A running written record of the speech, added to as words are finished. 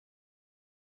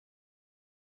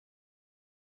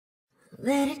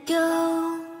Let it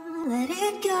go, let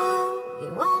it go. You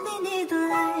only need the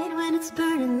light when it's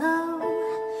burning low.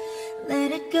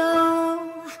 Let it go,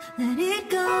 let it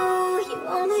go. You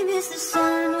only miss the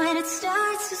sun when it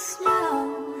starts to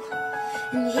snow.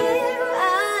 And here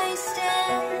I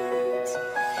stand,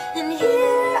 and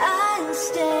here I'll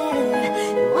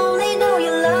stay. You only know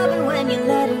you love it when you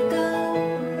let it go.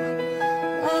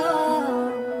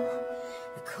 Oh,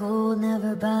 the cold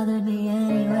never bothered me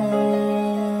anyway.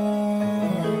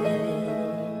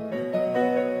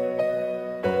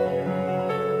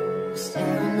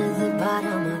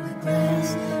 Bottom of the glass,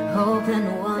 hoping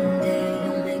one day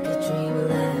you'll make a dream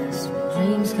last. But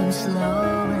dreams come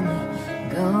slow and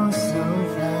they go so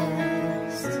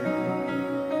fast.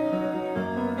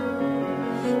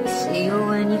 You see you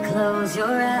when you close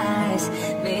your eyes.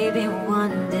 Maybe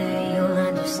one day you'll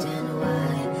understand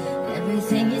why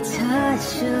everything you touch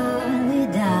surely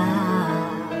dies.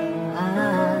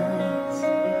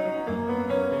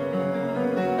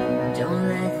 Don't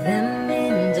let them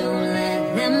in, don't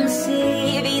let them see.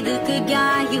 Be the good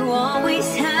guy